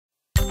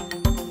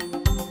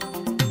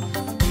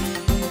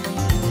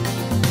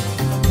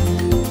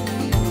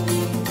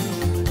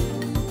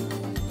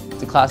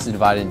class is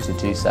divided into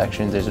two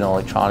sections. There's an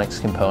electronics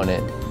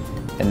component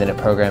and then a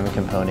programming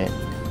component.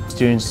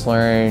 Students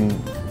learn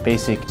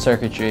basic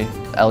circuitry,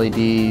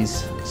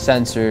 LEDs,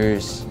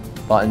 sensors,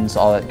 buttons,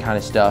 all that kind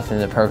of stuff,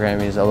 and the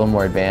programming is a little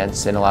more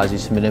advanced and allows you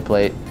to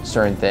manipulate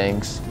certain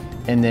things.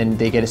 And then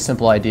they get a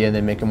simple idea and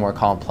then make it more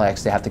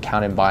complex. They have to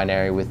count in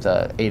binary with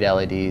 8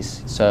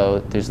 LEDs. So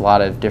there's a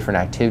lot of different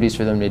activities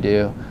for them to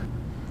do.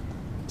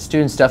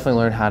 Students definitely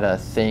learn how to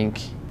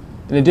think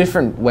in a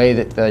different way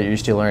that you're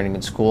used to learning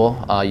in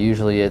school.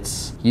 Usually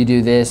it's, you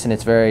do this and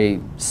it's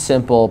very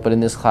simple, but in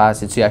this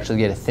class you actually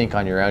get to think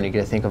on your own. You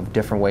get to think of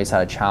different ways how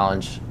to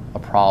challenge a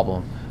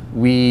problem.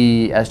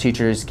 We as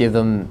teachers give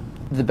them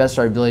the best of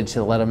our ability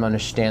to let them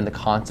understand the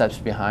concepts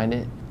behind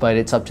it, but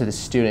it's up to the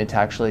student to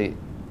actually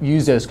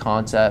use those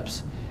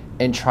concepts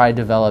and try to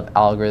develop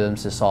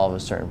algorithms to solve a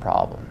certain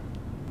problem.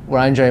 What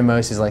I enjoy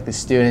most is like the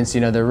students,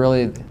 you know,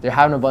 they're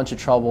having a bunch of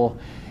trouble,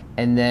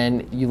 and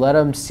then you let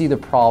them see the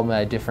problem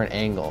at a different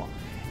angle.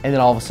 And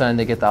then all of a sudden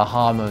they get the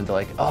aha moment, they're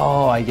like,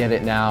 oh, I get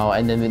it now.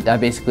 And then that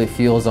basically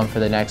fuels them for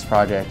the next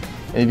project.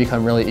 And they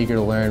become really eager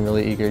to learn,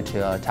 really eager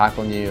to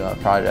tackle new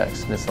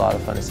projects. And it's a lot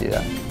of fun to see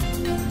that.